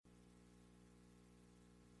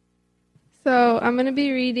So I'm going to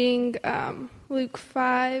be reading Luke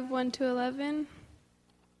 5, 1 to 11.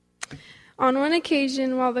 On one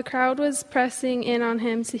occasion, while the crowd was pressing in on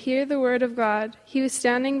him to hear the word of God, he was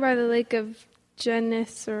standing by the lake of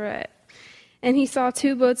Gennesaret, and he saw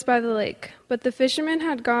 2 boats by the lake. But the fishermen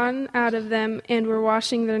had gone out of them and were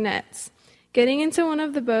washing their nets. Getting into one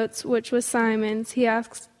of the boats, which was Simon's, he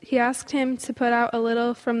asked him to put out a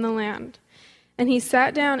little from the land. And he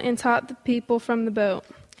sat down and taught the people from the boat.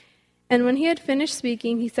 And when he had finished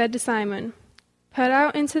speaking, he said to Simon, "Put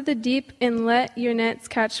out into the deep and let your nets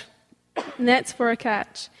for a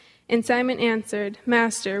catch." And Simon answered,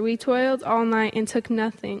 "Master, we toiled all night and took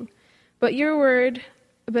nothing. But at your word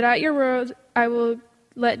I will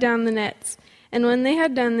let down the nets." And when they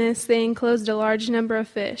had done this, they enclosed a large number of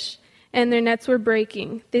fish, and their nets were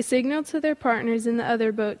breaking. They signaled to their partners in the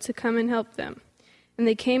other boat to come and help them. And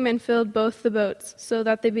they came and filled both the boats, so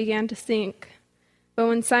that they began to sink. But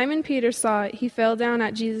when Simon Peter saw it, he fell down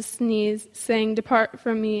at Jesus' knees, saying, "Depart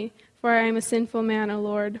from me, for I am a sinful man, O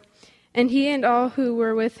Lord." And he and all who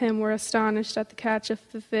were with him were astonished at the catch of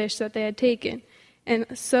the fish that they had taken. And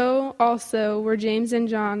so also were James and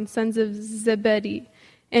John, sons of Zebedee,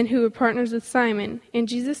 and who were partners with Simon. And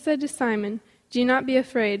Jesus said to Simon, "Do not be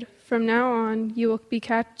afraid. From now on you will be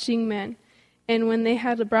catching men." And when they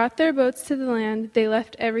had brought their boats to the land, they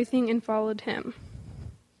left everything and followed him.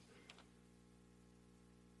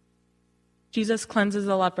 Jesus cleanses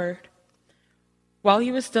a leper. While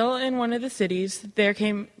he was still in one of the cities, there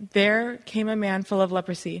came a man full of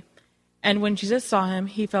leprosy. And when Jesus saw him,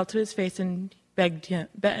 he fell to his face and begged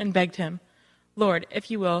him, "Lord,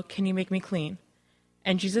 if you will, can you make me clean?"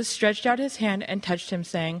 And Jesus stretched out his hand and touched him,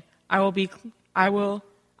 saying, I will be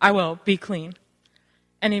clean."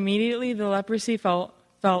 And immediately the leprosy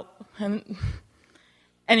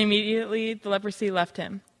immediately the leprosy left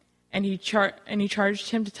him. And he charged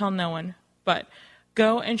him to tell no one, but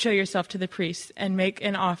go and show yourself to the priests and make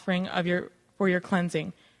an offering for your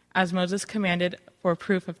cleansing, as Moses commanded for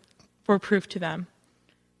proof to them.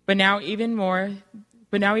 But now even more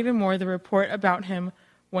the report about him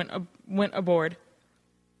went abroad,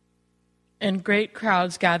 and great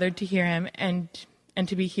crowds gathered to hear him and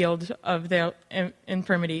to be healed of their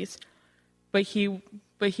infirmities. But he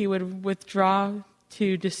would withdraw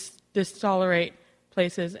to desolate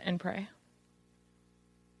places and pray.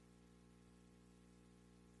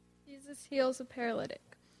 Jesus heals a paralytic.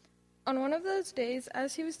 On one of those days,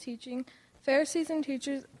 as he was teaching, Pharisees and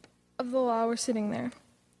teachers of the law were sitting there,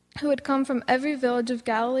 who had come from every village of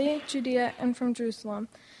Galilee, Judea, and from Jerusalem.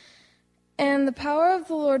 And the power of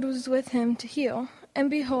the Lord was with him to heal. And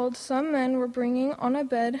behold, some men were bringing on a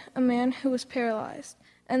bed a man who was paralyzed.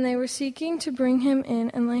 And they were seeking to bring him in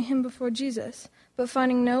and lay him before Jesus. But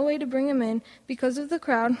finding no way to bring him in because of the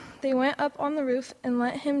crowd, they went up on the roof and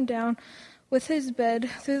let him down with his bed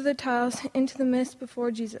through the tiles into the midst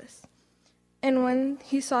before Jesus. And when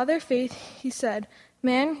he saw their faith, he said,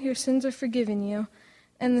 "Man, your sins are forgiven you."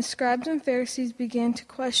 And the scribes and Pharisees began to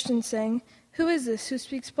question, saying, "Who is this who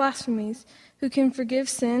speaks blasphemies? Who can forgive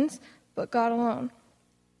sins but God alone?"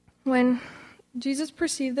 When Jesus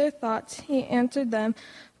perceived their thoughts, he answered them,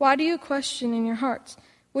 "Why do you question in your hearts?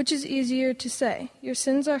 Which is easier to say, 'Your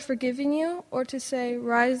sins are forgiven you,' or to say,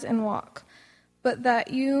 'Rise and walk'? But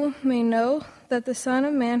that you may know that the Son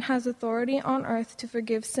of Man has authority on earth to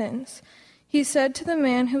forgive sins." He said to the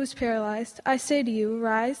man who was paralyzed, "I say to you,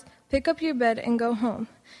 rise, pick up your bed, and go home."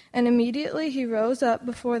 And immediately he rose up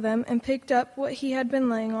before them and picked up what he had been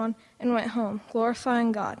laying on and went home,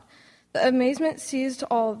 glorifying God. The amazement seized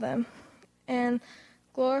all of them, and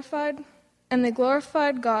they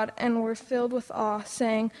glorified God and were filled with awe,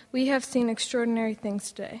 saying, "We have seen extraordinary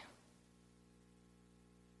things today."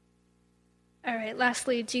 All right,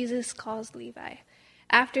 lastly, Jesus calls Levi.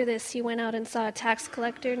 After this, he went out and saw a tax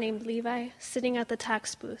collector named Levi sitting at the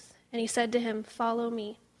tax booth, and he said to him, "Follow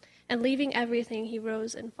me." And leaving everything, he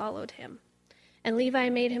rose and followed him. And Levi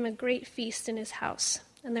made him a great feast in his house,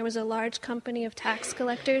 and there was a large company of tax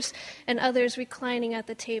collectors and others reclining at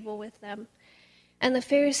the table with them. And the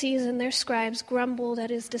Pharisees and their scribes grumbled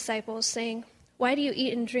at his disciples, saying, "Why do you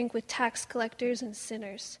eat and drink with tax collectors and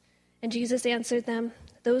sinners?" And Jesus answered them,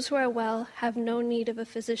 "Those who are well have no need of a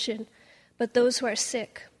physician, but those who are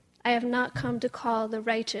sick. I have not come to call the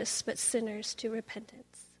righteous, but sinners to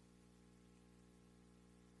repentance."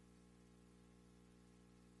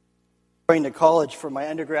 Going to college for my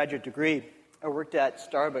undergraduate degree, I worked at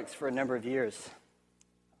Starbucks for a number of years.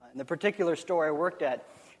 And the particular store I worked at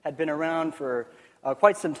had been around for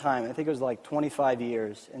quite some time. I think it was like 25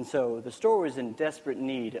 years. And so the store was in desperate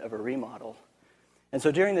need of a remodel. And so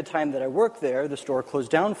during the time that I worked there, the store closed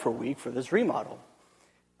down for a week for this remodel.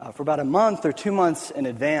 For about a month or 2 months in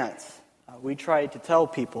advance, we tried to tell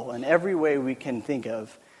people in every way we can think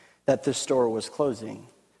of that this store was closing.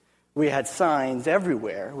 We had signs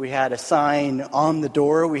everywhere. We had a sign on the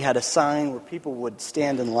door. We had a sign where people would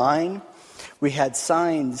stand in line. We had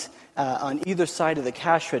signs on either side of the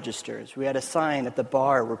cash registers. We had a sign at the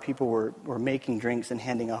bar where people were making drinks and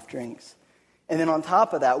handing off drinks. And then on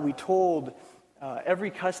top of that, we told every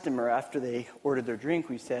customer after they ordered their drink,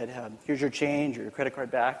 we said, here's your change or your credit card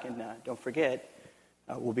back, and don't forget,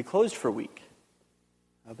 we'll be closed for a week.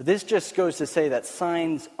 But this just goes to say that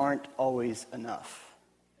signs aren't always enough.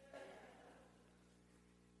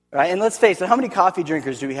 Right? And let's face it, how many coffee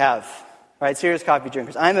drinkers do we have? Right? Serious coffee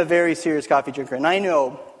drinkers. I'm a very serious coffee drinker, and I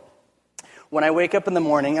know when I wake up in the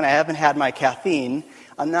morning and I haven't had my caffeine,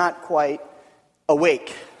 I'm not quite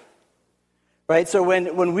awake. Right? So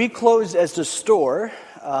when we closed as the store,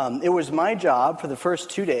 it was my job for the first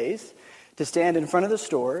 2 days to stand in front of the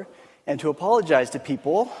store and to apologize to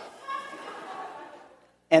people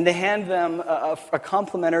and to hand them a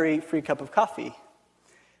complimentary free cup of coffee.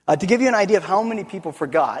 To give you an idea of how many people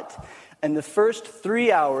forgot, in the first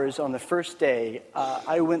 3 hours on the first day,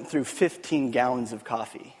 I went through 15 gallons of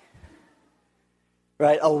coffee.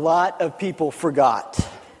 Right? A lot of people forgot.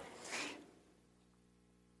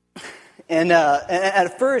 And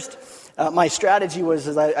at first, my strategy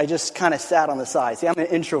was I just kind of sat on the side. See, I'm an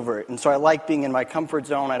introvert, and so I like being in my comfort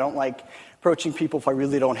zone. I don't like approaching people if I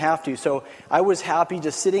really don't have to. So I was happy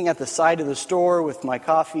just sitting at the side of the store with my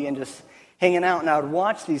coffee and just hanging out. And I would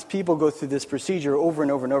watch these people go through this procedure over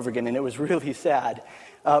and over and over again, and it was really sad.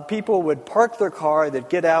 People would park their car, they'd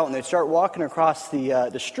get out, and they'd start walking across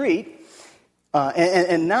the street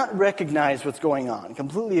and not recognize what's going on,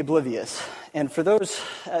 completely oblivious. And for those,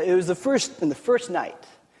 it was the first night,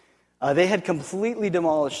 they had completely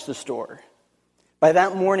demolished the store. By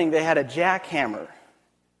that morning, they had a jackhammer,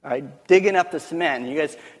 right, digging up the cement. And you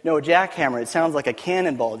guys know a jackhammer. It sounds like a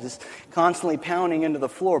cannonball, just constantly pounding into the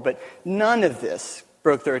floor. But none of this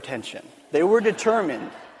broke their attention. They were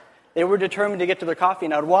determined. They were determined to get to their coffee.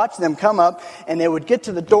 And I would watch them come up, and they would get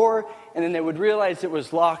to the door, and then they would realize it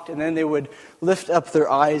was locked, and then they would lift up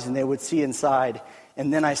their eyes, and they would see inside.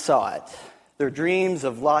 And then I saw it. Their dreams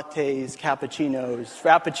of lattes, cappuccinos,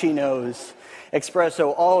 frappuccinos,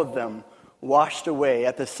 espresso, all of them washed away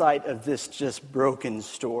at the sight of this just broken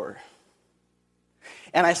store.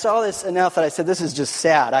 And I saw this enough that I said, this is just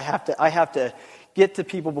sad. I have to get to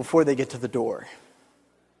people before they get to the door.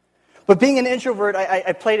 But being an introvert,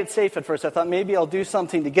 I played it safe at first. I thought maybe I'll do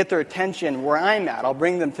something to get their attention where I'm at. I'll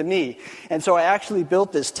bring them to me. And so I actually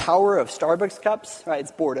built this tower of Starbucks cups. Right,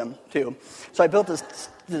 it's boredom, too. So I built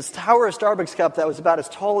this tower of Starbucks cup that was about as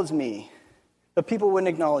tall as me. But people wouldn't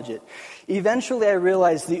acknowledge it. Eventually, I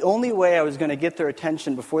realized the only way I was going to get their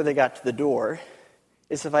attention before they got to the door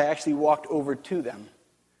is if I actually walked over to them.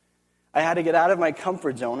 I had to get out of my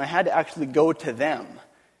comfort zone. I had to actually go to them.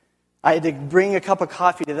 I had to bring a cup of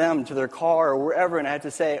coffee to them, to their car, or wherever, and I had to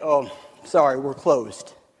say, oh, sorry, we're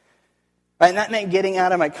closed. Right? And that meant getting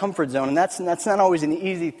out of my comfort zone, and that's not always an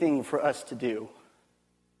easy thing for us to do.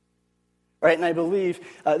 Right? And I believe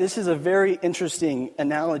this is a very interesting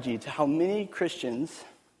analogy to how many Christians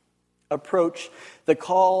approach the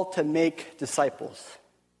call to make disciples.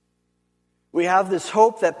 We have this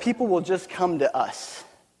hope that people will just come to us.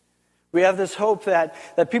 We have this hope that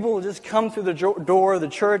people will just come through the door of the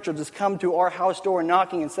church or just come to our house door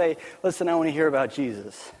knocking and say, listen, I want to hear about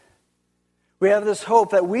Jesus. We have this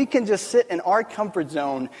hope that we can just sit in our comfort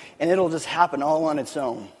zone and it'll just happen all on its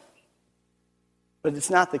own. But it's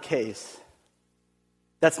not the case.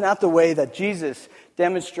 That's not the way that Jesus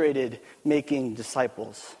demonstrated making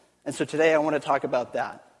disciples. And so today I want to talk about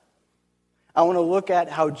that. I want to look at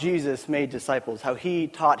how Jesus made disciples, how he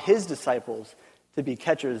taught his disciples to be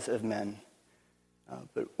catchers of men.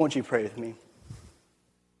 But won't you pray with me?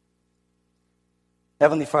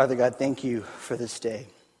 Heavenly Father, God, thank you for this day.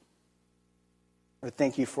 Lord,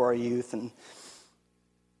 thank you for our youth, and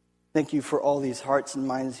thank you for all these hearts and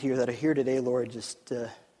minds here that are here today, Lord, just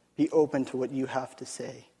to be open to what you have to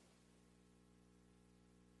say.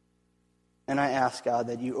 And I ask, God,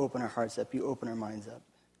 that you open our hearts up, you open our minds up.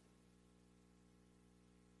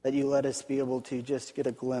 That you let us be able to just get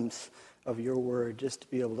a glimpse of your word, just to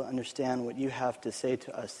be able to understand what you have to say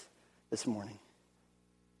to us this morning.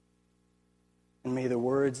 And may the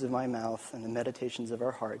words of my mouth and the meditations of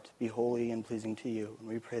our heart be holy and pleasing to you. And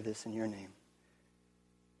we pray this in your name.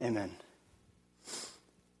 Amen.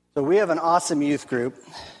 So we have an awesome youth group.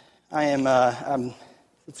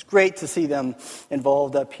 It's great to see them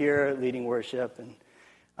involved up here leading worship.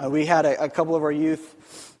 And we had a couple of our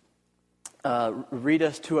youth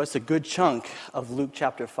read to us a good chunk of Luke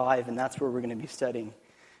chapter 5, and that's where we're going to be studying.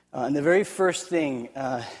 And the very first thing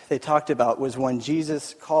they talked about was when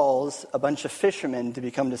Jesus calls a bunch of fishermen to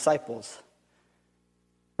become disciples.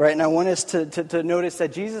 Right, and I want us to notice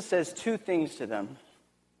that Jesus says two things to them.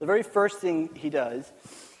 The very first thing he does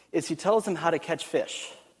is he tells them how to catch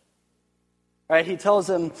fish. Right, he tells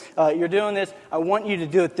them, you're doing this, I want you to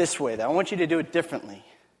do it this way. I want you to do it differently.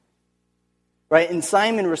 Right, and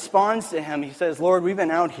Simon responds to him. He says, Lord, we've been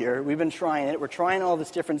out here. We've been trying it. We're trying all this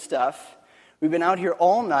different stuff. We've been out here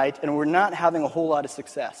all night, and we're not having a whole lot of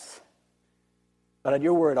success. But at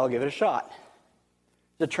your word, I'll give it a shot.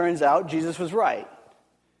 As it turns out, Jesus was right.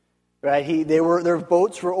 Right, their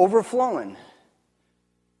boats were overflowing.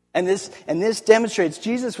 And this demonstrates,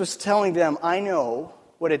 Jesus was telling them, I know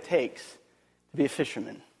what it takes to be a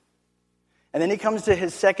fisherman. And then he comes to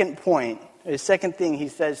his second point, his second thing he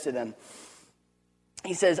says to them.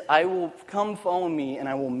 He says, I will come follow me, and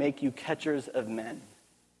I will make you catchers of men.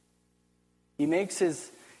 He makes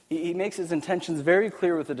his intentions very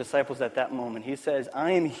clear with the disciples at that moment. He says,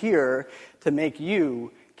 I am here to make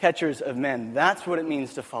you catchers of men. That's what it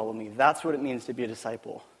means to follow me. That's what it means to be a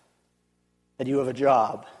disciple. That you have a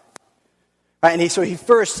job. Right? And so he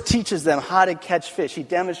first teaches them how to catch fish. He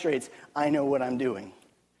demonstrates, I know what I'm doing.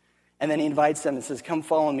 And then he invites them and says, come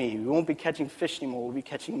follow me. We won't be catching fish anymore. We'll be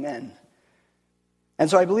catching men. And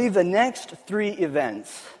so I believe the next three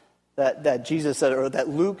events that Jesus said, or that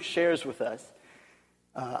Luke shares with us,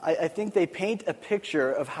 I think they paint a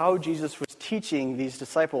picture of how Jesus was teaching these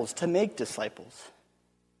disciples to make disciples.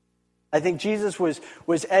 I think Jesus was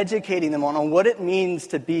educating them on what it means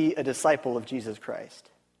to be a disciple of Jesus Christ.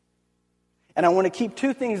 And I want to keep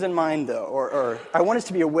two things in mind, though, or I want us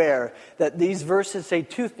to be aware that these verses say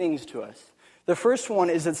two things to us. The first one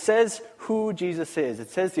is it says who Jesus is. It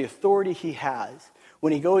says the authority he has.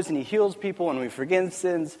 When he goes and he heals people and we forgive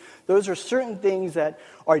sins, those are certain things that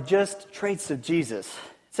are just traits of Jesus.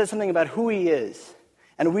 It says something about who he is.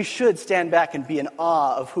 And we should stand back and be in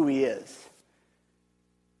awe of who he is.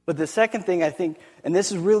 But the second thing I think, and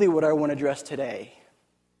this is really what I want to address today,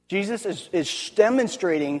 Jesus is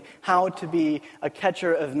demonstrating how to be a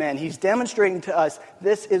catcher of men. He's demonstrating to us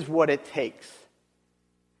this is what it takes.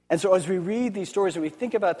 And so as we read these stories and we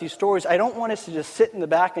think about these stories, I don't want us to just sit in the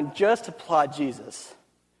back and just applaud Jesus.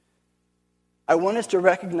 I want us to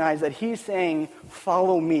recognize that he's saying,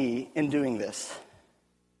 follow me in doing this.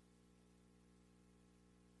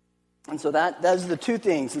 And so that's the two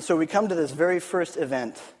things. And so we come to this very first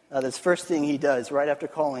event, this first thing he does right after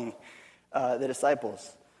calling the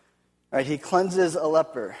disciples. Right, he cleanses a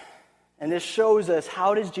leper. And this shows us,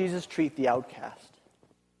 how does Jesus treat the outcast?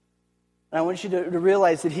 And I want you to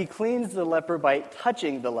realize that he cleans the leper by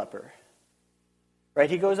touching the leper. Right?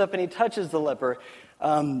 He goes up and he touches the leper.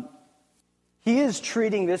 He is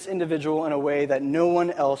treating this individual in a way that no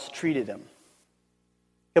one else treated him.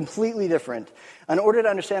 Completely different. In order to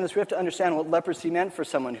understand this, we have to understand what leprosy meant for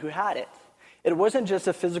someone who had it. It wasn't just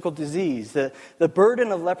a physical disease. The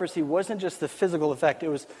burden of leprosy wasn't just the physical effect. It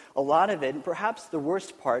was a lot of it, and perhaps the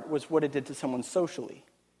worst part was what it did to someone socially.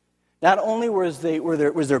 Not only was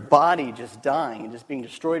their body just dying and just being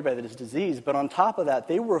destroyed by this disease, but on top of that,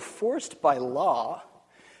 they were forced by law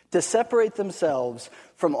to separate themselves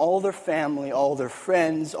from all their family, all their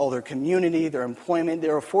friends, all their community, their employment. They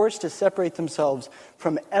were forced to separate themselves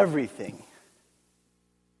from everything.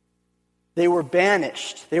 They were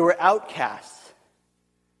banished. They were outcasts.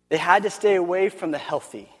 They had to stay away from the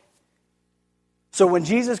healthy. So when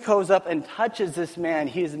Jesus goes up and touches this man,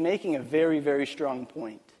 he is making a very, very strong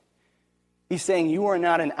point. He's saying, you are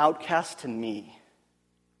not an outcast to me.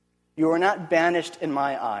 You are not banished in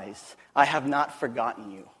my eyes. I have not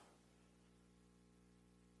forgotten you.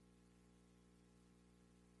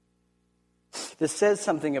 This says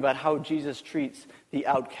something about how Jesus treats the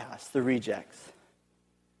outcasts, the rejects.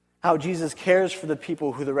 How Jesus cares for the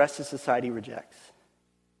people who the rest of society rejects.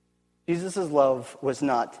 Jesus' love was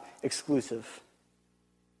not exclusive.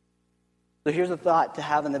 So here's a thought to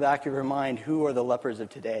have in the back of your mind. Who are the lepers of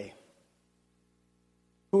today?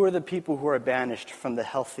 Who are the people who are banished from the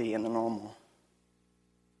healthy and the normal?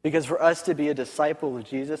 Because for us to be a disciple of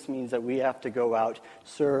Jesus means that we have to go out,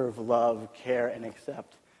 serve, love, care, and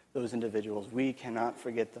accept those individuals. We cannot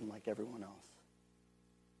forget them like everyone else.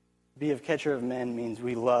 Be a catcher of men means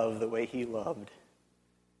we love the way he loved.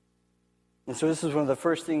 And so this is one of the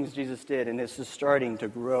first things Jesus did, and this is starting to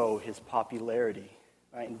grow his popularity.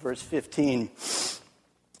 Right? In verse 15,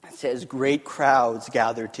 it says, great crowds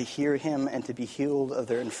gathered to hear him and to be healed of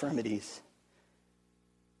their infirmities.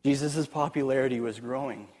 Jesus' popularity was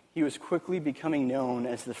growing. He was quickly becoming known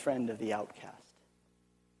as the friend of the outcast.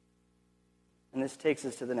 And this takes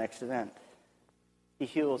us to the next event. He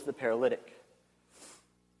heals the paralytic.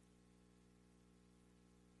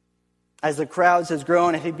 As the crowds has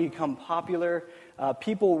grown and he become popular,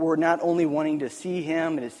 people were not only wanting to see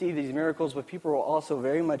him and to see these miracles, but people were also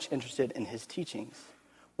very much interested in his teachings.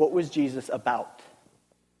 What was Jesus about?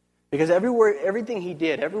 Because everything he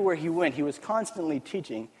did, everywhere he went, he was constantly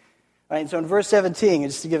teaching. Right? And so in verse 17,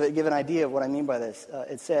 just to give an idea of what I mean by this,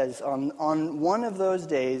 it says, on one of those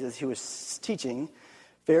days as he was teaching,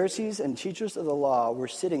 Pharisees and teachers of the law were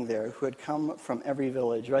sitting there who had come from every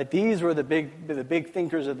village. Right? These were the big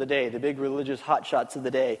thinkers of the day, the big religious hotshots of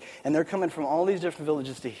the day. And they're coming from all these different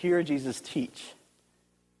villages to hear Jesus teach.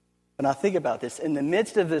 But now think about this. In the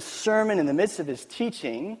midst of this sermon, in the midst of his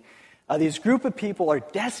teaching, these group of people are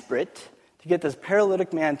desperate to get this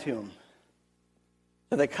paralytic man to him.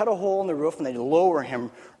 So they cut a hole in the roof and they lower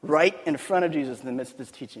him right in front of Jesus in the midst of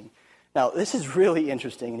his teaching. Now, this is really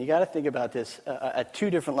interesting, and you got to think about this at two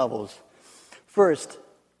different levels. First,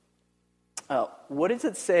 what does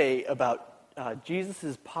it say about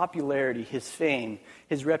Jesus' popularity, his fame,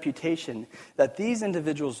 his reputation, that these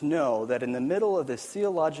individuals know that in the middle of this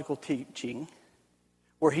theological teaching,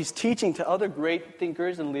 where he's teaching to other great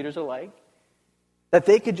thinkers and leaders alike, that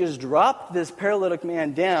they could just drop this paralytic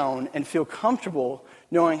man down and feel comfortable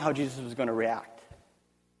knowing how Jesus was going to react?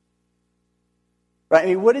 Right? I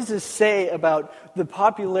mean, what does this say about the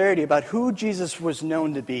popularity, about who Jesus was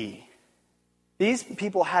known to be? These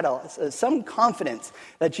people had some confidence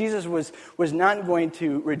that Jesus was not going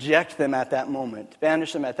to reject them at that moment,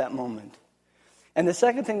 banish them at that moment. And the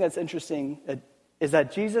second thing that's interesting is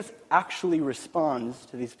that Jesus actually responds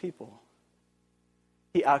to these people.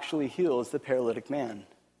 He actually heals the paralytic man.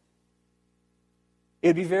 It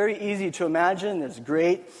would be very easy to imagine this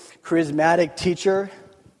great, charismatic teacher,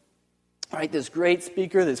 right? This great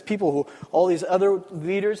speaker, this people who all these other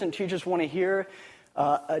leaders and teachers want to hear,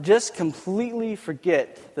 just completely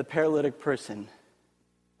forget the paralytic person.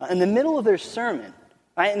 In the middle of their sermon,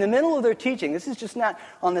 right? In the middle of their teaching, this is just not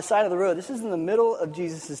on the side of the road. This is in the middle of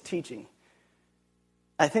Jesus' teaching.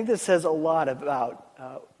 I think this says a lot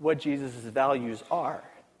about what Jesus' values are.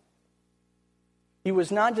 He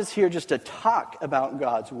was not just here just to talk about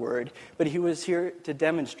God's word, but he was here to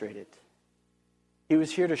demonstrate it. He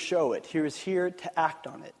was here to show it. He was here to act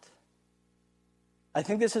on it. I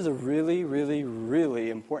think this is a really, really,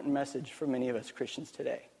 really important message for many of us Christians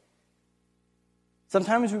today.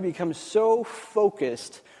 Sometimes we become so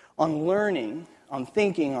focused on learning, on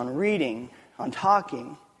thinking, on reading, on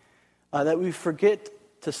talking, that we forget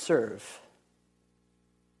to serve.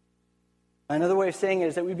 Another way of saying it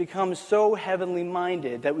is that we become so heavenly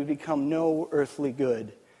minded that we become no earthly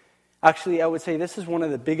good. Actually, I would say this is one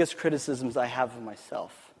of the biggest criticisms I have of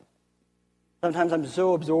myself. Sometimes I'm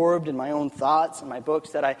so absorbed in my own thoughts and my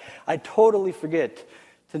books that I totally forget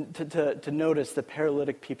to notice the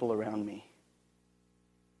paralytic people around me.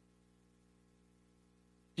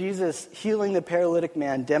 Jesus healing the paralytic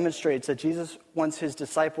man demonstrates that Jesus wants his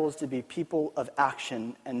disciples to be people of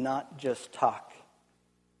action and not just talk.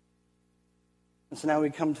 And so now we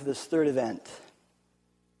come to this third event.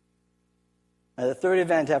 The third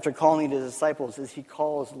event after calling his disciples is he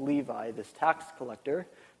calls Levi, this tax collector,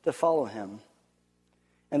 to follow him.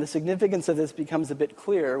 And the significance of this becomes a bit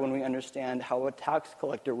clearer when we understand how a tax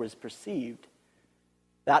collector was perceived.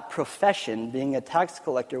 That profession, being a tax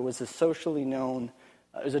collector, was a socially known,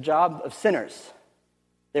 it was a job of sinners.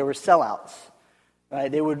 They were sellouts. Right?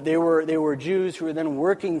 They were Jews who were then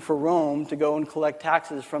working for Rome to go and collect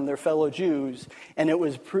taxes from their fellow Jews. And it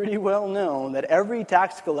was pretty well known that every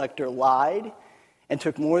tax collector lied and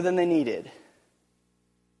took more than they needed.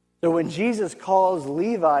 So when Jesus calls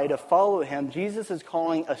Levi to follow him, Jesus is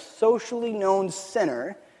calling a socially known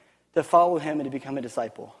sinner to follow him and to become a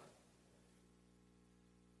disciple.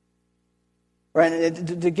 Right?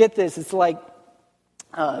 And to get this, it's like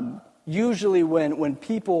usually when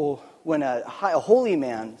a holy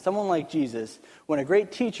man, someone like Jesus, when a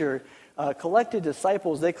great teacher collected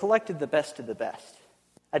disciples, they collected the best of the best.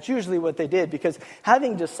 That's usually what they did, because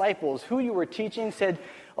having disciples, who you were teaching, said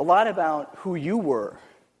a lot about who you were.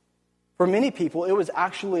 For many people, it was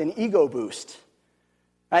actually an ego boost.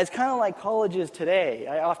 It's kind of like colleges today.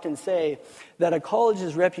 I often say that a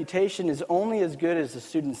college's reputation is only as good as the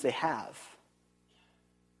students they have.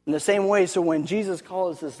 In the same way, so when Jesus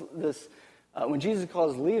calls when Jesus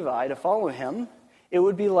calls Levi to follow him, it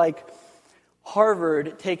would be like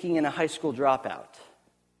Harvard taking in a high school dropout.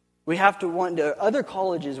 We have to wonder, other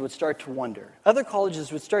colleges would start to wonder. Other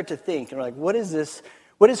colleges would start to think, and like, what is this?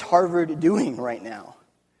 What is Harvard doing right now?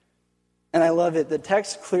 And I love it. The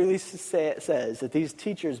text clearly says that these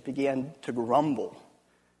teachers began to grumble.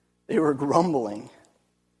 They were grumbling.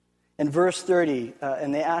 In verse 30,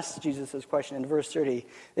 and they asked Jesus this question in verse 30,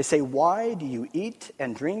 they say, "Why do you eat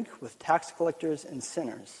and drink with tax collectors and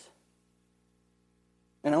sinners?"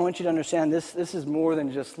 And I want you to understand this is more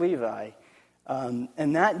than just Levi.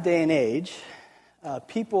 In that day and age,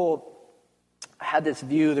 people had this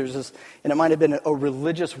view, there's this, and it might have been a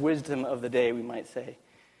religious wisdom of the day, we might say,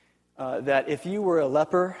 that if you were a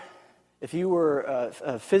leper, if you were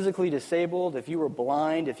physically disabled, if you were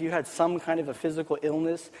blind, if you had some kind of a physical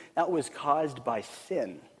illness, that was caused by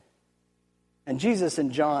sin. And Jesus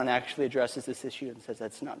in John actually addresses this issue and says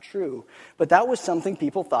that's not true. But that was something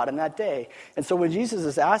people thought in that day. And so when Jesus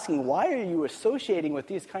is asking, why are you associating with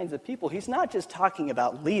these kinds of people, he's not just talking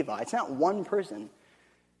about Levi. It's not one person.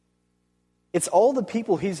 It's all the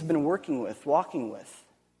people he's been working with, walking with.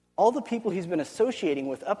 All the people he's been associating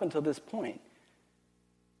with up until this point.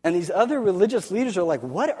 And these other religious leaders are like,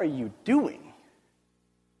 what are you doing?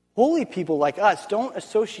 Holy people like us don't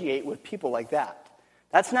associate with people like that.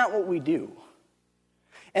 That's not what we do.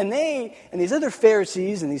 And these other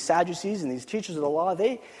Pharisees and these Sadducees and these teachers of the law,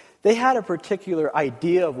 they had a particular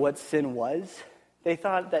idea of what sin was. They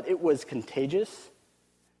thought that it was contagious.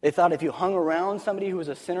 They thought if you hung around somebody who was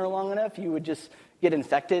a sinner long enough, you would just get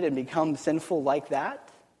infected and become sinful like that.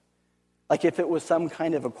 Like if it was some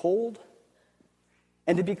kind of a cold.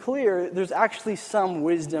 And to be clear, there's actually some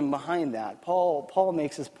wisdom behind that. Paul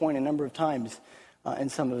makes this point a number of times in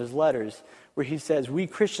some of his letters, where he says we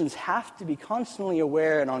Christians have to be constantly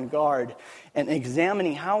aware and on guard and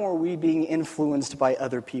examining how are we being influenced by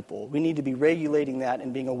other people. We need to be regulating that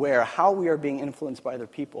and being aware how we are being influenced by other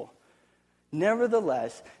people.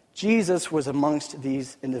 Nevertheless, Jesus was amongst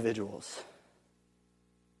these individuals.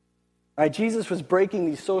 Right? Jesus was breaking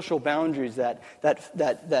these social boundaries that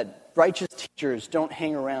righteous teachers don't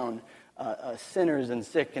hang around sinners and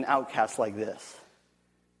sick and outcasts like this.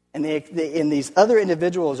 And these other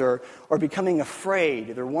individuals are becoming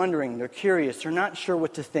afraid. They're wondering. They're curious. They're not sure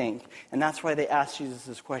what to think. And that's why they ask Jesus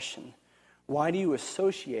this question. Why do you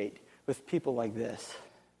associate with people like this?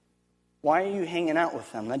 Why are you hanging out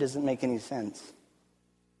with them? That doesn't make any sense.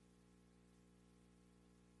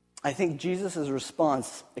 I think Jesus'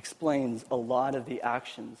 response explains a lot of the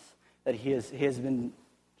actions that he has been,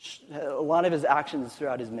 a lot of his actions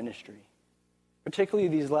throughout his ministry, particularly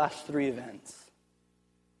these last three events.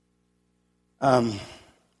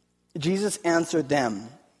 Jesus answered them,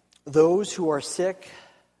 those who are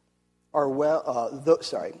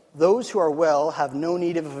well have no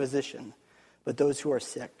need of a physician, but those who are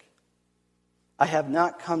sick. I have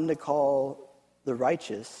not come to call the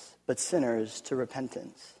righteous, but sinners to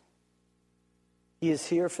repentance. He is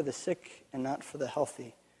here for the sick and not for the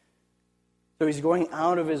healthy. So he's going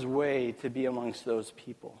out of his way to be amongst those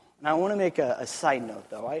people. And I want to make a side note,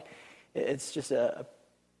 though. It's just a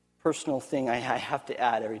personal thing I have to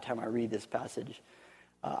add every time I read this passage.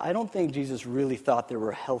 I don't think Jesus really thought there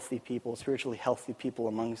were healthy people, spiritually healthy people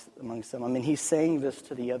amongst them. I mean, he's saying this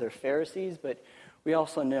to the other Pharisees, but we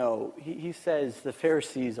also know he says the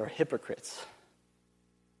Pharisees are hypocrites.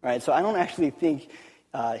 Right? So I don't actually think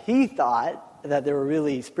he thought that there were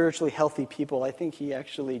really spiritually healthy people. I think he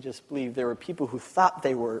actually just believed there were people who thought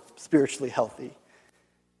they were spiritually healthy.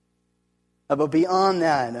 But beyond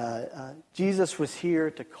that, Jesus was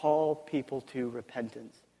here to call people to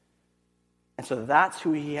repentance. And so that's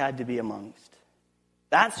who he had to be amongst.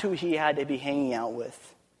 That's who he had to be hanging out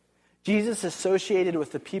with. Jesus associated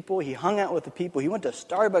with the people. He hung out with the people. He went to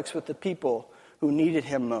Starbucks with the people who needed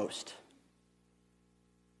him most.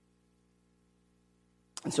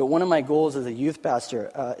 And so one of my goals as a youth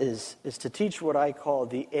pastor is to teach what I call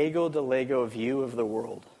the ego de lego view of the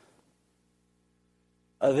world.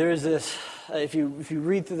 There's this, if you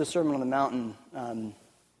read through the Sermon on the Mountain,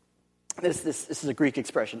 this is a Greek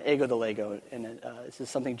expression, ego de lego, and this is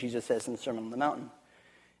something Jesus says in the Sermon on the Mountain.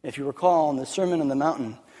 If you recall, in the Sermon on the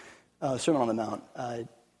Mount,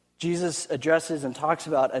 Jesus addresses and talks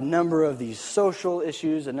about a number of these social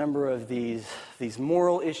issues, a number of these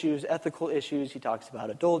moral issues, ethical issues. He talks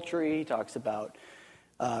about adultery. He talks about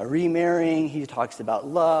remarrying. He talks about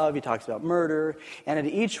love. He talks about murder. And at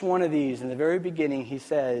each one of these, in the very beginning, he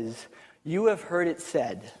says, "You have heard it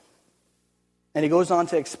said." And he goes on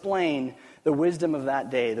to explain the wisdom of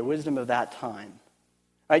that day, the wisdom of that time.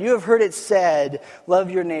 Right, you have heard it said,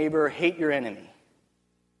 love your neighbor, hate your enemy.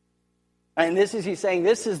 And he's saying,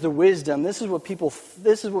 this is the wisdom. This is what people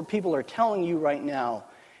are telling you right now.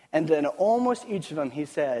 And then almost each of them he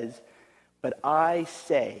says, but I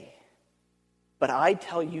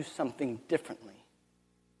tell you something differently.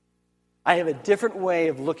 I have a different way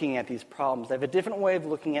of looking at these problems. I have a different way of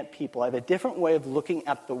looking at people. I have a different way of looking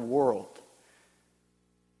at the world.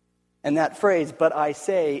 And that phrase, but I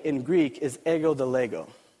say, in Greek is ego de lego.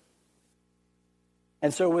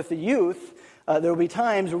 And so with the youth, there will be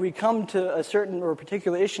times where we come to a certain or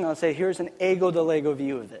particular issue and I'll say, here's an ego de lego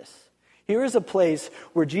view of this. Here is a place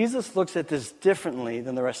where Jesus looks at this differently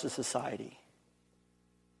than the rest of society.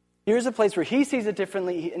 Here's a place where he sees it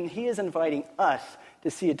differently, and he is inviting us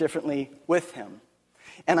to see it differently with him.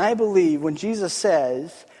 And I believe when Jesus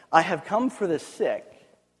says, I have come for the sick,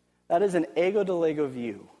 that is an ego de lego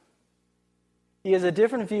view. He has a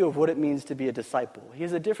different view of what it means to be a disciple. He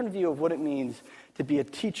has a different view of what it means to be a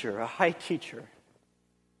teacher, a high teacher.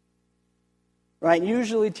 Right?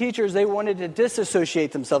 Usually teachers, they wanted to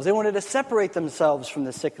disassociate themselves. They wanted to separate themselves from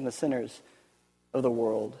the sick and the sinners of the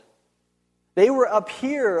world. They were up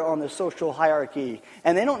here on the social hierarchy,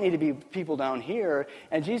 and they don't need to be people down here.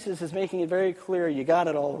 And Jesus is making it very clear, you got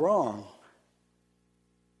it all wrong.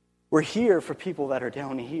 We're here for people that are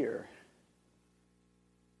down here.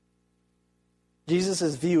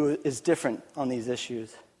 Jesus' view is different on these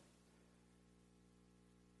issues.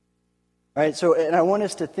 Right? So, and I want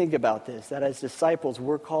us to think about this, that as disciples,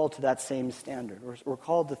 we're called to that same standard. We're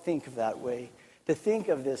called to think of that way, to think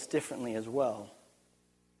of this differently as well.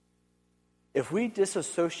 If we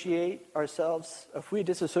disassociate ourselves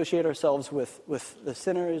with the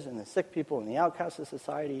sinners and the sick people and the outcasts of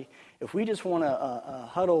society, if we just want to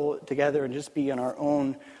huddle together and just be in our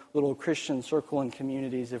own little Christian circle and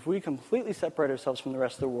communities, if we completely separate ourselves from the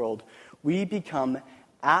rest of the world, we become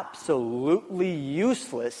absolutely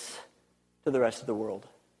useless to the rest of the world.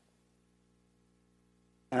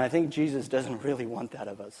 And I think Jesus doesn't really want that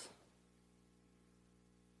of us.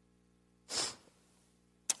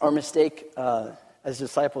 Our mistake as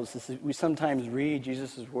disciples is we sometimes read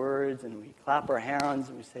Jesus' words and we clap our hands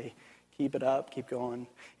and we say, keep it up, keep going.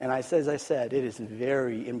 And as I said, it is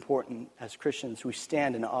very important as Christians we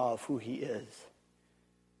stand in awe of who he is.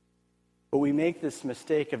 But we make this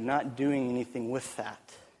mistake of not doing anything with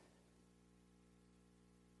that.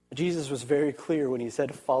 Jesus was very clear when he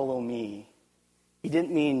said, follow me. He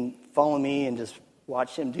didn't mean follow me and just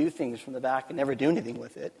watch him do things from the back and never do anything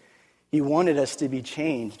with it. He wanted us to be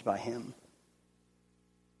changed by him.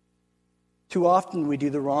 Too often we do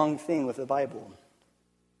the wrong thing with the Bible.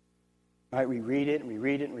 Right? We read it and we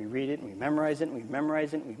read it and we read it and we memorize it and we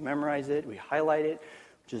memorize it and we memorize it. We highlight it,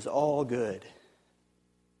 which is all good.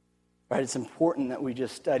 Right? It's important that we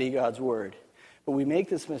just study God's word. But we make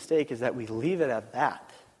this mistake is that we leave it at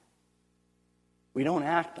that. We don't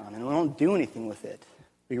act on it, and we don't do anything with it.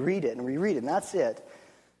 We read it, and that's it.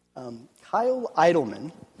 Kyle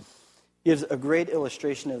Idleman gives a great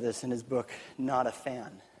illustration of this in his book, Not a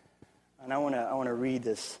Fan. And I want to read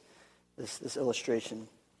this illustration.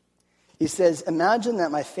 He says, imagine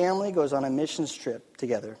that my family goes on a missions trip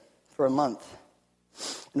together for a month,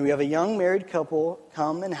 and we have a young married couple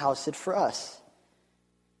come and house sit for us.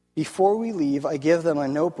 Before we leave, I give them a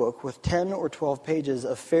notebook with 10 or 12 pages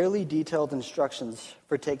of fairly detailed instructions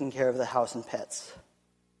for taking care of the house and pets.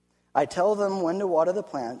 I tell them when to water the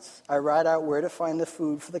plants. I write out where to find the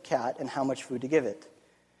food for the cat and how much food to give it.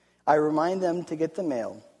 I remind them to get the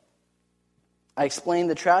mail. I explain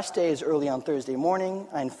the trash day is early on Thursday morning.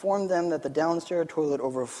 I inform them that the downstairs toilet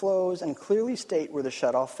overflows and clearly state where the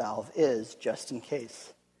shutoff valve is, just in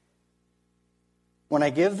case. When I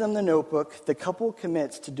give them the notebook, the couple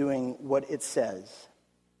commits to doing what it says.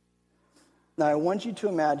 Now, I want you to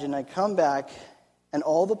imagine I come back and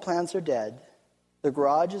all the plants are dead, the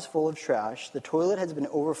garage is full of trash, the toilet has been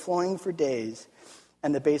overflowing for days,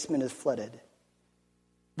 and the basement is flooded.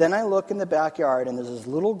 Then I look in the backyard and there's this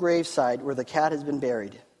little gravesite where the cat has been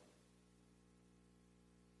buried.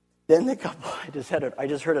 Then the couple, I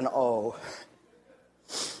just heard an oh.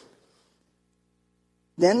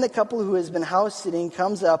 Then the couple who has been house sitting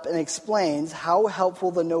comes up and explains how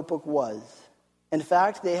helpful the notebook was. In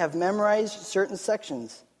fact, they have memorized certain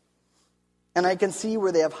sections. And I can see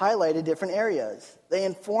where they have highlighted different areas. They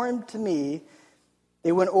informed to me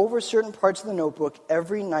they went over certain parts of the notebook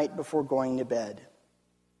every night before going to bed.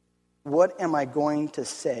 What am I going to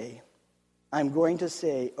say? I'm going to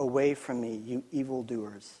say, away from me, you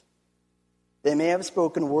evildoers. They may have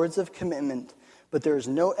spoken words of commitment, but there is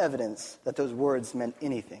no evidence that those words meant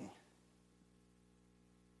anything.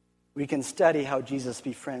 We can study how Jesus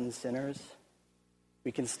befriends sinners.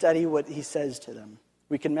 We can study what he says to them.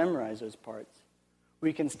 We can memorize those parts.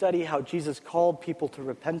 We can study how Jesus called people to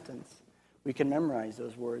repentance. We can memorize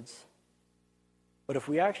those words. But if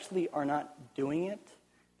we actually are not doing it,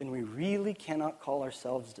 then we really cannot call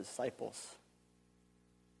ourselves disciples.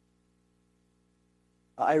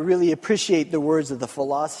 I really appreciate the words of the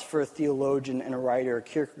philosopher, theologian, and writer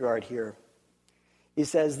Kierkegaard here. He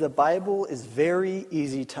says, the Bible is very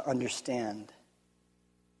easy to understand,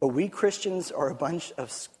 but we Christians are a bunch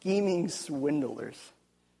of scheming swindlers.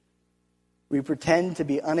 We pretend to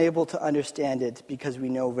be unable to understand it because we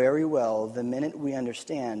know very well the minute we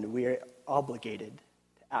understand, we are obligated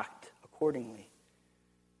to act accordingly.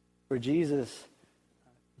 For Jesus,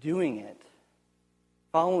 doing it,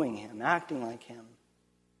 following him, acting like him,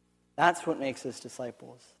 that's what makes us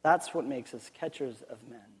disciples. That's what makes us catchers of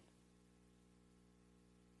men.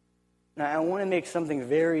 Now, I want to make something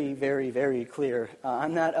very, very, very clear.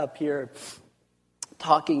 I'm not up here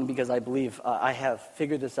talking because I believe I have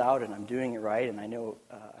figured this out and I'm doing it right, and I know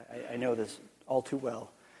this all too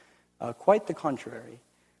well. Quite the contrary.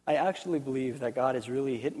 I actually believe that God has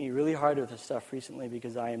really hit me really hard with this stuff recently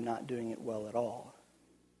because I am not doing it well at all.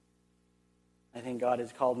 I think God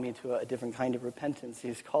has called me to a different kind of repentance.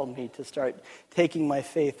 He's called me to start taking my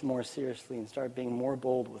faith more seriously and start being more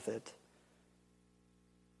bold with it.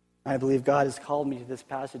 I believe God has called me to this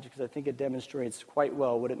passage because I think it demonstrates quite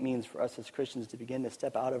well what it means for us as Christians to begin to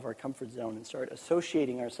step out of our comfort zone and start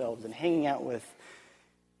associating ourselves and hanging out with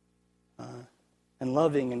and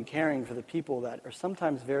loving and caring for the people that are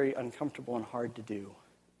sometimes very uncomfortable and hard to do.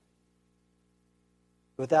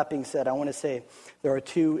 With that being said, I want to say there are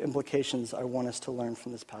two implications I want us to learn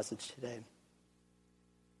from this passage today.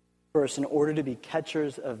 First, in order to be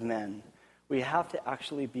catchers of men, we have to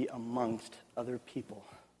actually be amongst other people.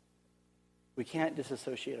 We can't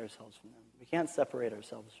disassociate ourselves from them. We can't separate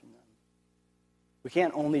ourselves from them. We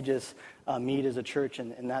can't only just meet as a church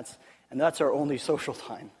and that's our only social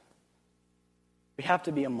time. We have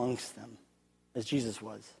to be amongst them, as Jesus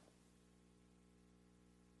was.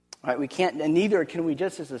 All right, we can't, and neither can we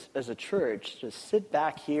just as a church just sit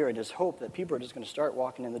back here and just hope that people are just going to start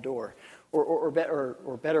walking in the door, or better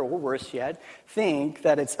or worse yet, think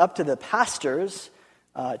that it's up to the pastors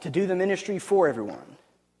to do the ministry for everyone.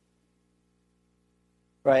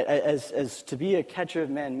 Right, as to be a catcher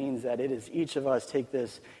of men means that it is each of us take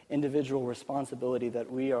this individual responsibility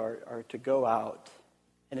that we are to go out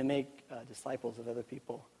and to make disciples of other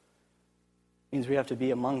people. It means we have to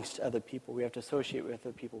be amongst other people. We have to associate with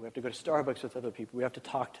other people. We have to go to Starbucks with other people. We have to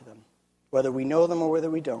talk to them, whether we know them or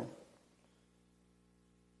whether we don't.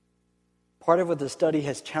 Part of what the study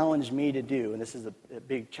has challenged me to do, and this is a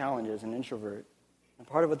big challenge as an introvert, and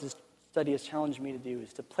part of what this study has challenged me to do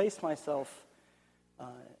is to place myself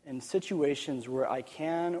in situations where I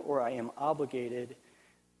can or I am obligated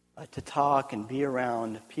to talk and be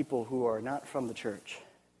around people who are not from the church.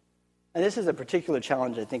 And this is a particular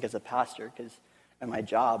challenge, I think, as a pastor, because my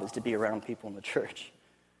job is to be around people in the church.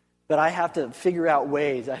 But I have to figure out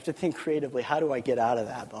ways, I have to think creatively, how do I get out of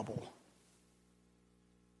that bubble?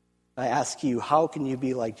 I ask you, how can you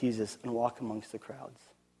be like Jesus and walk amongst the crowds?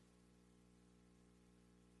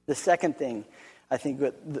 The second thing, I think,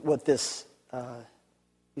 what these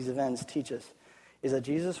events teach us is that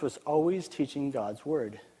Jesus was always teaching God's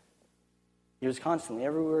word. He was constantly,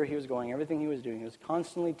 everywhere he was going, everything he was doing, he was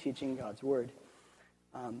constantly teaching God's word.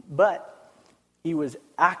 But he was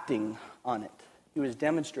acting on it. He was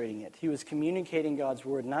demonstrating it. He was communicating God's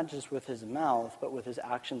word not just with his mouth, but with his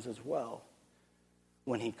actions as well.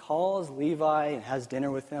 When he calls Levi and has dinner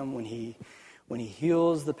with him, when he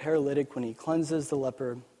heals the paralytic, when he cleanses the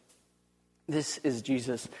leper, this is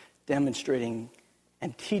Jesus demonstrating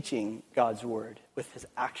and teaching God's word with his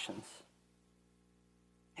actions.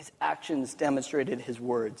 His actions demonstrated his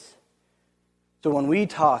words. So when we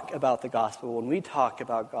talk about the gospel, when we talk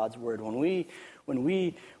about God's word, when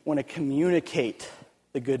we want to communicate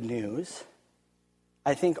the good news,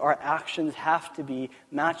 I think our actions have to be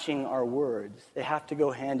matching our words. They have to go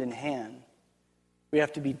hand in hand. We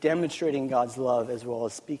have to be demonstrating God's love as well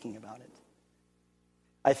as speaking about it.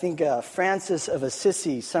 I think Francis of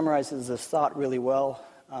Assisi summarizes this thought really well,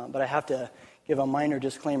 but I have to give a minor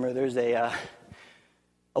disclaimer. There's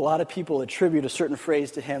a lot of people attribute a certain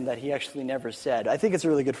phrase to him that he actually never said. I think it's a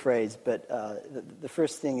really good phrase, but the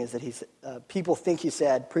first thing is that people think he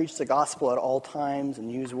said, preach the gospel at all times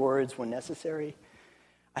and use words when necessary.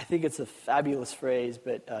 I think it's a fabulous phrase,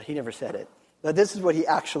 but he never said it. But this is what he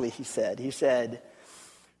said. He said,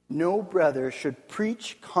 "No brother should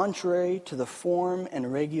preach contrary to the form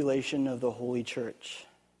and regulation of the Holy Church."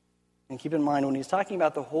 And keep in mind, when he's talking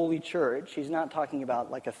about the Holy Church, he's not talking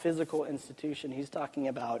about like a physical institution. He's talking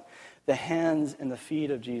about the hands and the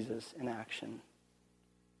feet of Jesus in action.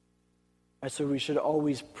 And so we should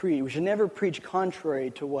always preach. We should never preach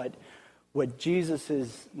contrary to what Jesus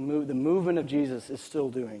is, the movement of Jesus is still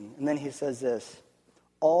doing. And then he says this,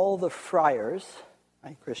 all the friars,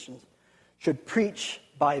 Christians, should preach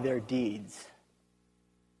by their deeds.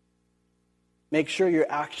 Make sure your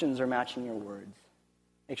actions are matching your words.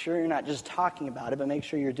 Make sure you're not just talking about it, but make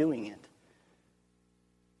sure you're doing it.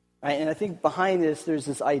 Right? And I think behind this, there's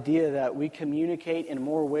this idea that we communicate in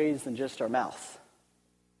more ways than just our mouth.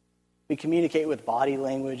 We communicate with body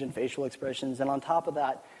language and facial expressions, and on top of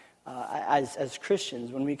that, as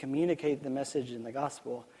Christians, when we communicate the message in the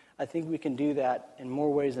gospel, I think we can do that in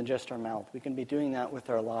more ways than just our mouth. We can be doing that with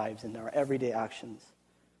our lives and our everyday actions.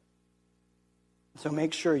 So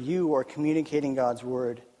make sure you are communicating God's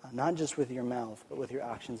word, not just with your mouth, but with your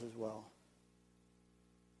actions as well.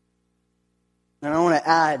 And I want to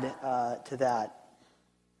add to that.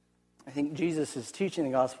 I think Jesus is teaching the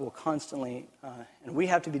gospel constantly, and we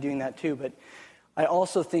have to be doing that too, but I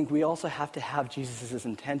also think we also have to have Jesus'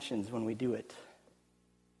 intentions when we do it.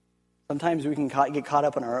 Sometimes we can get caught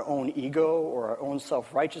up in our own ego or our own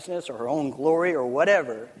self-righteousness or our own glory or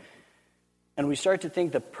whatever, and we start to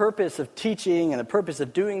think the purpose of teaching and the purpose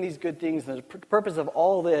of doing these good things and the purpose of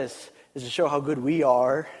all this is to show how good we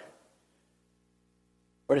are,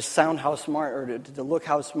 or to sound how smart, or to look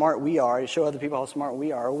how smart we are, to show other people how smart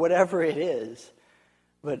we are, or whatever it is.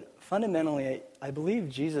 But fundamentally, I believe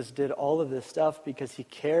Jesus did all of this stuff because he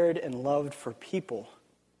cared and loved for people.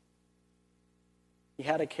 He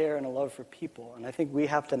had a care and a love for people, and I think we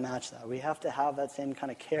have to match that. We have to have that same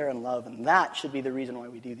kind of care and love, and that should be the reason why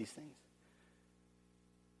we do these things.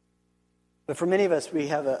 But for many of us, we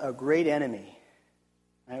have a great enemy.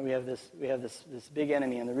 Right? We have this big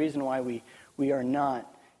enemy, and the reason why we are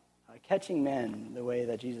not catching men the way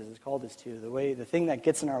that Jesus has called us to, the thing that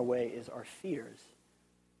gets in our way is our fears.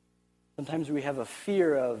 Sometimes we have a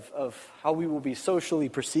fear of how we will be socially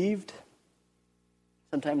perceived.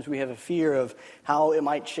 Sometimes we have a fear of how it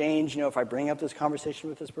might change, if I bring up this conversation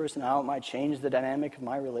with this person, how it might change the dynamic of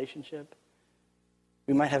my relationship.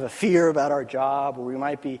 We might have a fear about our job, or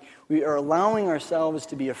we are allowing ourselves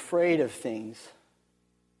to be afraid of things.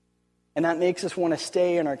 And that makes us want to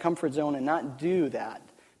stay in our comfort zone and not do that.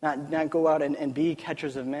 Not go out and be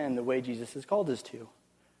catchers of men the way Jesus has called us to.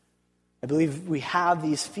 I believe we have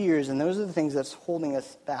these fears, and those are the things that's holding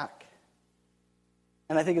us back.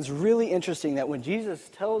 And I think it's really interesting that when Jesus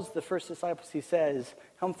tells the first disciples, he says,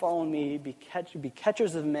 "Come follow me, be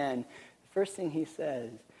catchers of men." The first thing he says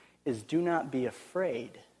is, "Do not be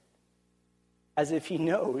afraid." As if he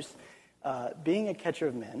knows being a catcher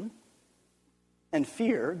of men and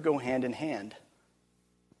fear go hand in hand.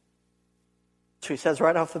 So he says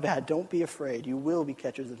right off the bat, don't be afraid. You will be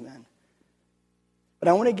catchers of men. But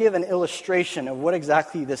I want to give an illustration of what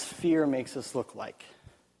exactly this fear makes us look like.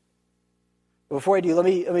 Before I do, let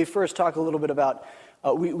me first talk a little bit about,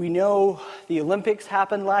 we know the Olympics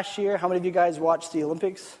happened last year. How many of you guys watched the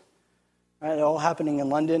Olympics? Right, all happening in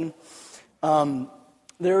London.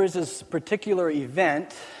 There is this particular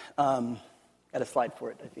event. Got a slide for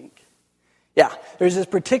it, I think. Yeah, there's this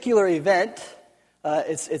particular event.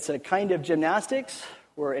 It's a kind of gymnastics,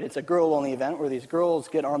 and it's a girl-only event, where these girls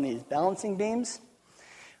get on these balancing beams,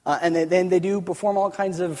 and then they do perform all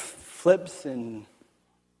kinds of flips and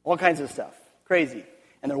all kinds of stuff. Crazy.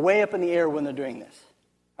 And they're way up in the air when they're doing this.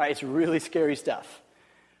 All right, it's really scary stuff.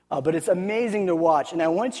 But it's amazing to watch. And I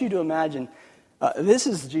want you to imagine, this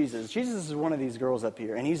is Jesus. Jesus is one of these girls up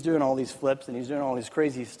here, and he's doing all these flips, and he's doing all this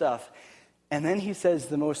crazy stuff. And then he says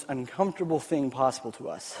the most uncomfortable thing possible to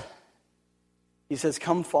us. He says,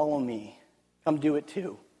 "Come follow me. Come do it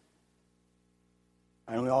too."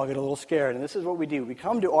 And we all get a little scared. And this is what we do. We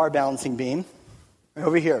come to our balancing beam right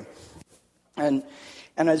over here. And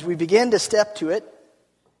as we begin to step to it,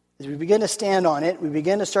 as we begin to stand on it, we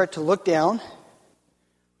begin to start to look down.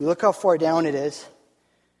 We look how far down it is.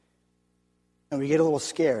 And we get a little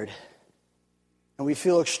scared. And we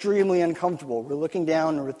feel extremely uncomfortable. We're looking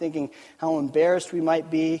down and we're thinking how embarrassed we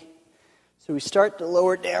might be. So we start to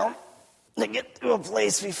lower it down to get to a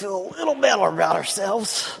place we feel a little better about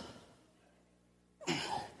ourselves.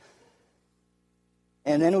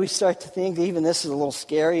 And then we start to think even this is a little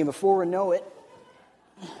scary, and before we know it,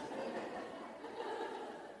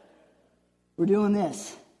 we're doing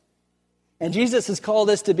this. And Jesus has called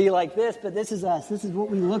us to be like this, but this is us. This is what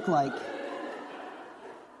we look like.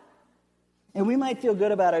 And we might feel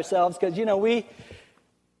good about ourselves because,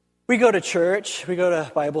 we go to church, we go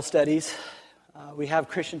to Bible studies, we have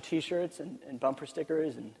Christian T-shirts and bumper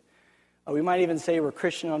stickers, and we might even say we're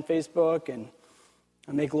Christian on Facebook and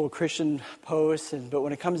make little Christian posts. But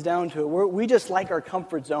when it comes down to it, we just like our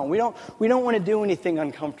comfort zone. We don't want to do anything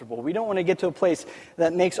uncomfortable. We don't want to get to a place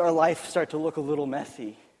that makes our life start to look a little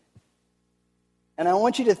messy. And I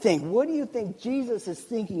want you to think, what do you think Jesus is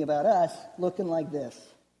thinking about us looking like this?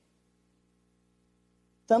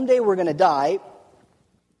 Someday we're going to die,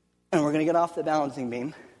 and we're going to get off the balancing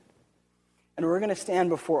beam, and we're going to stand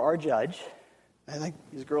before our judge, I think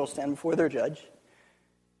these girls stand before their judge.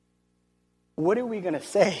 What are we going to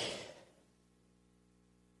say?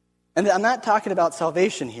 And I'm not talking about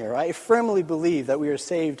salvation here. I firmly believe that we are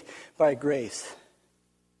saved by grace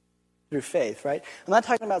through faith, right? I'm not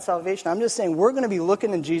talking about salvation. I'm just saying we're going to be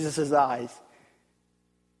looking in Jesus' eyes,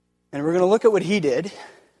 and we're going to look at what he did,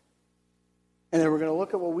 and then we're going to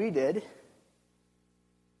look at what we did.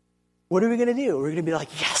 What are we going to do? We're going to be like,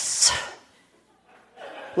 yes!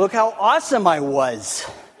 Look how awesome I was.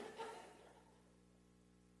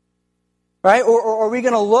 Right? Or are we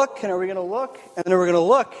going to look, and are we going to look, and then we're going to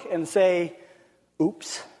look and say,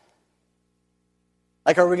 oops.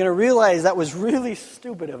 Like, are we going to realize that was really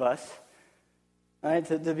stupid of us, right?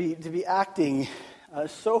 To be acting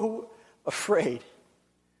so afraid.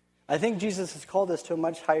 I think Jesus has called us to a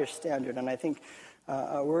much higher standard, and I think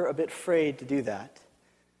we're a bit afraid to do that.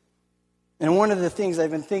 And one of the things I've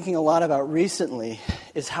been thinking a lot about recently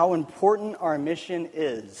is how important our mission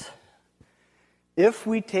is. If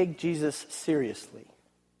we take Jesus seriously,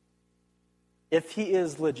 if he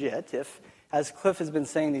is legit, if, as Cliff has been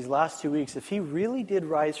saying these last 2 weeks, if he really did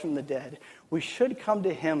rise from the dead, we should come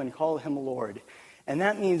to him and call him Lord. And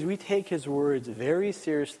that means we take his words very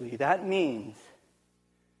seriously. That means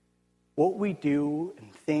what we do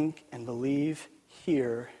and think and believe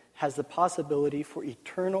here has the possibility for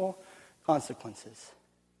eternal consequences.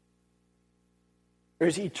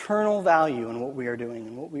 There's eternal value in what we are doing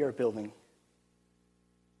and what we are building.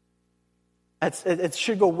 It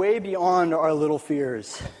should go way beyond our little fears.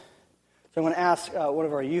 So I'm going to ask one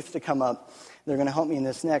of our youth to come up. They're going to help me in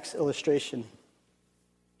this next illustration.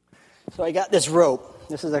 So I got this rope.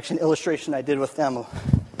 This is actually an illustration I did with them a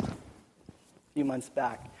few months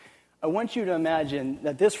back. I want you to imagine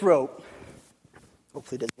that this rope,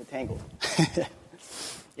 hopefully it doesn't get tangled.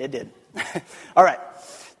 It did. All right.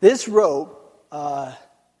 This rope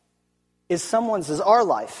is our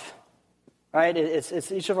life. Right?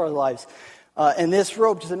 It's each of our lives. And this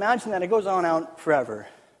rope, just imagine that it goes on out forever.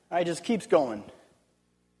 Right? It just keeps going.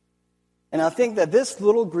 And I think that this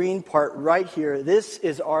little green part right here, this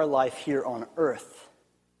is our life here on earth.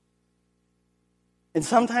 And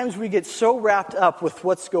sometimes we get so wrapped up with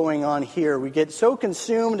what's going on here. We get so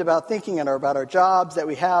consumed about thinking about our jobs that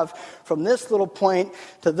we have from this little point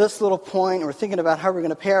to this little point. And we're thinking about how we're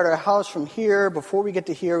going to pay out our house from here. Before we get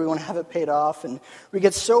to here, we want to have it paid off. And we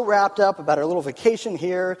get so wrapped up about our little vacation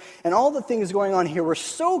here and all the things going on here. We're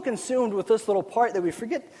so consumed with this little part that we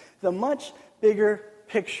forget the much bigger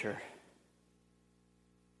picture.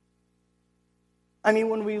 I mean,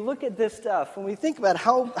 when we look at this stuff, when we think about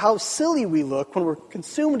how silly we look when we're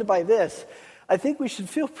consumed by this, I think we should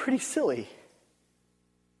feel pretty silly.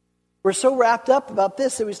 We're so wrapped up about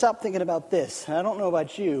this that we stop thinking about this. And I don't know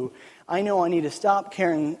about you. I know I need to stop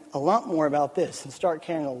caring a lot more about this and start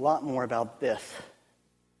caring a lot more about this.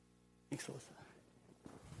 Thanks,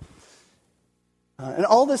 Alyssa. And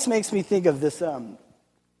all this makes me think of this, I want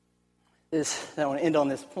to end on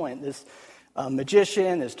this point, this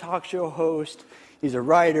magician, this talk show host. He's a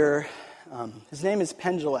writer. His name is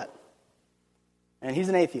Penn Jillette. And he's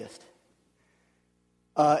an atheist.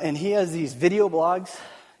 And he has these video blogs.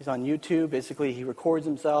 He's on YouTube. Basically, he records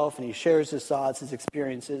himself and he shares his thoughts, his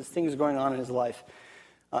experiences, things going on in his life.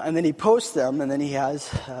 And then he posts them, and then he has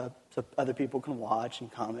so other people can watch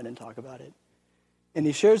and comment and talk about it. And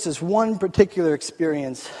he shares this one particular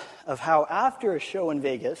experience of how after a show in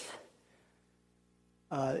Vegas,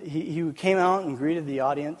 he came out and greeted the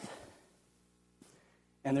audience.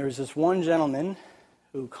 And there was this one gentleman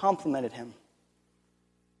who complimented him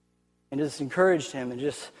and just encouraged him and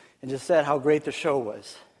just said how great the show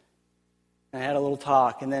was. And I had a little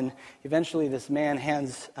talk. And then eventually this man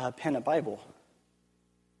hands Penn a Bible.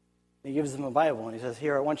 He gives him a Bible and he says,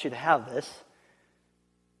 "Here, I want you to have this.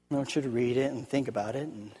 I want you to read it and think about it."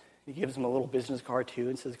 And he gives him a little business card too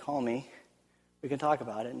and says, "Call me. We can talk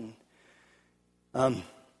about it."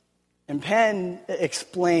 And Penn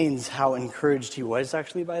explains how encouraged he was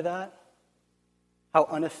actually by that, how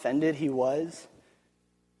unoffended he was.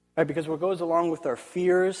 Right? Because what goes along with our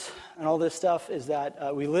fears and all this stuff is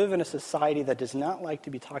that we live in a society that does not like to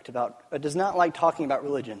be talked about, does not like talking about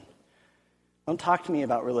religion. Don't talk to me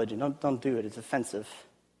about religion. Don't do it. It's offensive.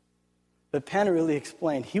 But Penn really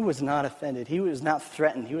explained he was not offended. He was not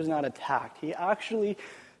threatened. He was not attacked. He actually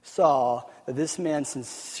saw that this man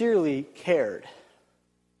sincerely cared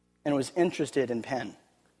and was interested in Penn.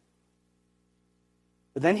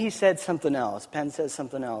 But then he said something else. Penn said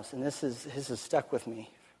something else, and this has stuck with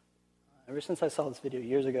me ever since I saw this video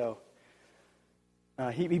years ago.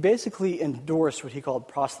 He basically endorsed what he called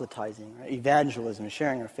proselytizing, right? Evangelism,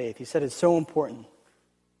 sharing our faith. He said it's so important.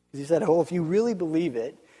 Because he said, if you really believe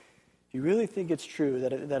it, if you really think it's true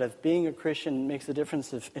that if being a Christian makes a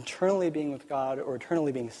difference of internally being with God or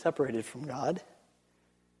eternally being separated from God, if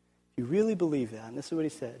you really believe that, and this is what he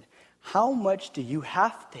said, how much do you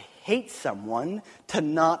have to hate someone to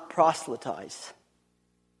not proselytize?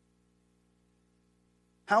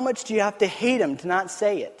 How much do you have to hate him to not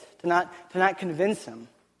say it, to not convince him?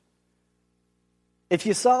 If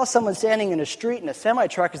you saw someone standing in a street and a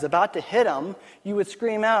semi-truck is about to hit them, you would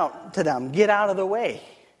scream out to them, "Get out of the way."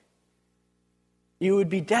 You would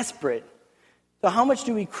be desperate. So how much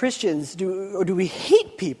do we Christians do we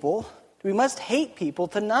hate people? We must hate people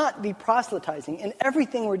to not be proselytizing in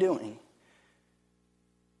everything we're doing.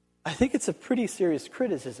 I think it's a pretty serious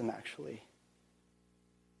criticism, actually.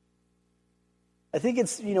 I think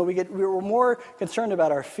it's, we're more concerned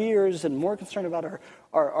about our fears and more concerned about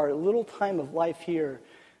our little time of life here,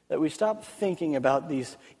 that we stop thinking about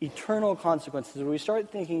these eternal consequences. We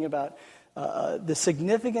start thinking about the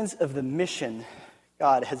significance of the mission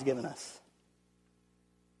God has given us.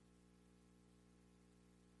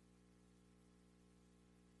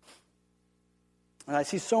 And I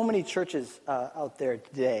see so many churches out there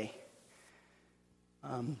today,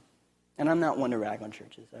 and I'm not one to rag on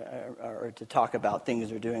churches or to talk about things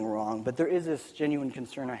they're doing wrong, but there is this genuine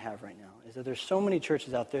concern I have right now, is that there's so many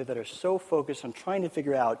churches out there that are so focused on trying to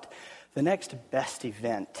figure out the next best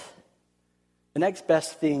event, the next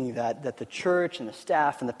best thing that the church and the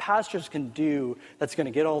staff and the pastors can do that's going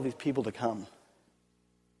to get all these people to come.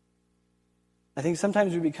 I think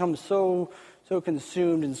sometimes we become so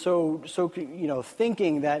consumed and so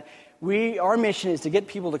thinking that our mission is to get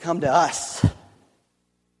people to come to us.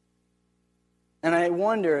 And I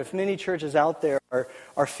wonder if many churches out there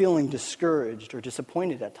are feeling discouraged or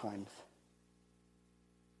disappointed at times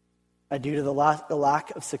due to the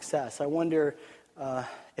lack of success. I wonder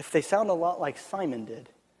if they sound a lot like Simon did.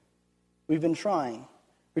 We've been trying.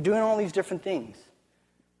 We're doing all these different things.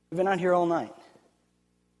 We've been out here all night.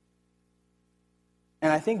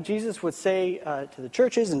 And I think Jesus would say to the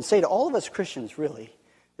churches and say to all of us Christians, really,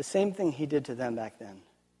 the same thing he did to them back then.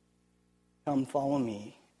 Come, follow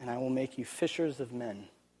me, and I will make you fishers of men.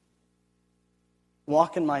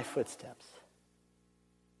 Walk in my footsteps.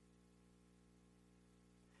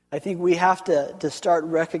 I think we have to start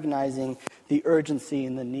recognizing the urgency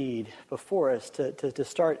and the need before us to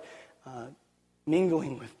start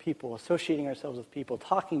mingling with people, associating ourselves with people,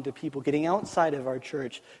 talking to people, getting outside of our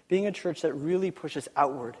church, being a church that really pushes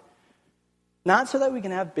outward. Not so that we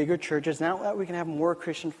can have bigger churches, not that we can have more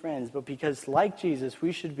Christian friends, but because, like Jesus,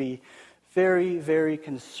 we should be very, very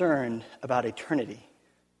concerned about eternity.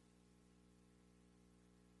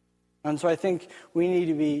 And so I think we need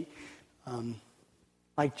to be,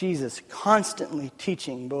 like Jesus, constantly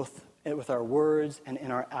teaching both with our words and in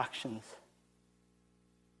our actions.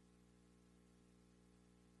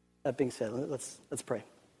 That being said, let's pray.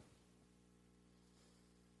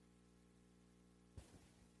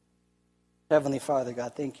 Heavenly Father,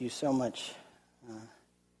 God, thank you so much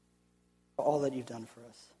for all that you've done for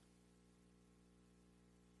us.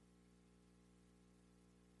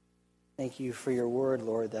 Thank you for your word,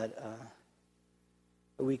 Lord, that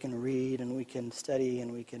we can read and we can study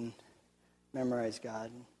and we can memorize,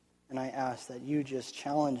 God. And I ask that you just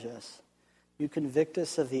challenge us. You convict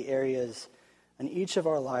us of the areas in each of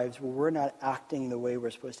our lives where we're not acting the way we're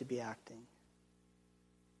supposed to be acting.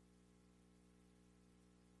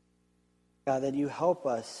 God, that you help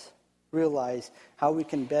us realize how we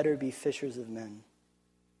can better be fishers of men.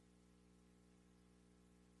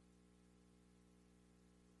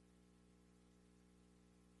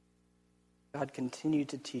 God, continue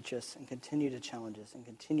to teach us and continue to challenge us and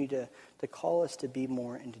continue to call us to be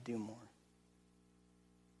more and to do more.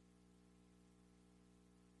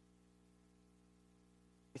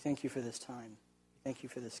 We thank you for this time. We thank you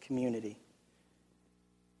for this community.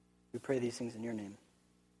 We pray these things in your name.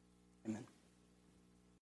 Amen.